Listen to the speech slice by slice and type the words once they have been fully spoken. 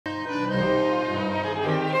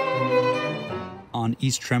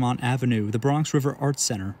East Tremont Avenue, the Bronx River Arts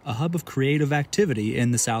Center, a hub of creative activity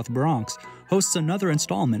in the South Bronx, hosts another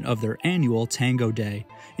installment of their annual Tango Day,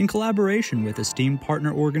 in collaboration with esteemed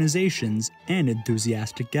partner organizations and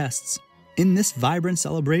enthusiastic guests. In this vibrant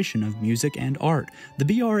celebration of music and art, the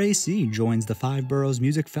BRAC joins the Five Boroughs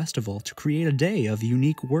Music Festival to create a day of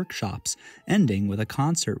unique workshops, ending with a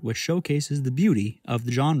concert which showcases the beauty of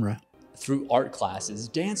the genre. Through art classes,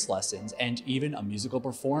 dance lessons, and even a musical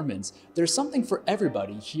performance, there's something for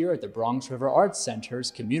everybody here at the Bronx River Arts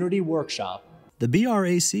Center's Community Workshop. The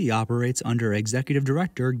BRAC operates under Executive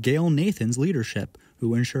Director Gail Nathan's leadership,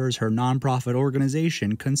 who ensures her nonprofit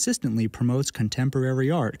organization consistently promotes contemporary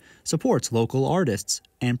art, supports local artists,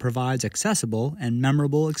 and provides accessible and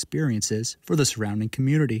memorable experiences for the surrounding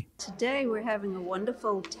community. Today we're having a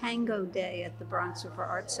wonderful Tango Day at the Bronx River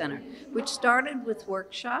Arts Center, which started with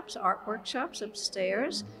workshops, art workshops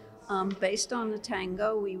upstairs. Based on the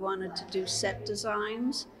tango, we wanted to do set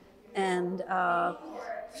designs and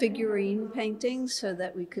figurine paintings so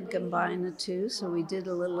that we could combine the two. So we did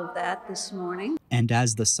a little of that this morning. And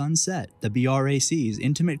as the sun set, the BRAC's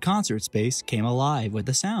intimate concert space came alive with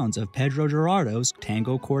the sounds of Pedro Giraudo's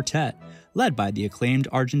Tango Quartet, led by the acclaimed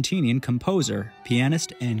Argentinian composer,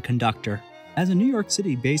 pianist, and conductor. As a New York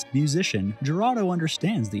City-based musician, Giraudo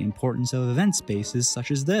understands the importance of event spaces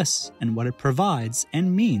such as this and what it provides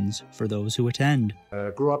and means for those who attend.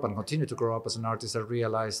 Grew up and continue to grow up as an artist, I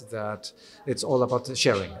realized that it's all about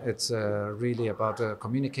sharing. It's really about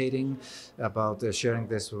communicating, about sharing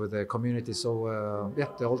this with the community. So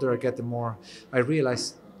the older I get, the more I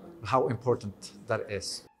realize how important that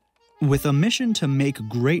is. With a mission to make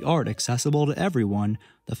great art accessible to everyone,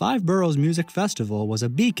 the Five Boroughs Music Festival was a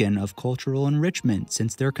beacon of cultural enrichment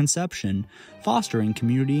since their conception, fostering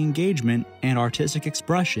community engagement and artistic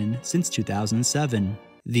expression since 2007.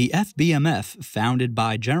 The FBMF, founded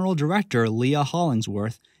by General Director Leah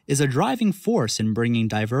Hollingsworth, is a driving force in bringing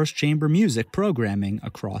diverse chamber music programming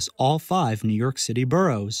across all 5 New York City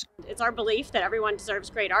boroughs. It's our belief that everyone deserves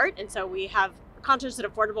great art, and so we have concerts at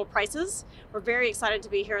affordable prices. We're very excited to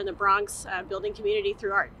be here in the Bronx, building community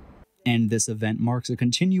through art. And this event marks a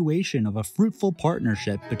continuation of a fruitful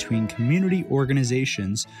partnership between community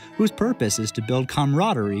organizations whose purpose is to build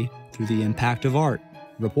camaraderie through the impact of art.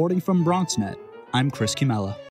 Reporting from BronxNet, I'm Chris Kimella.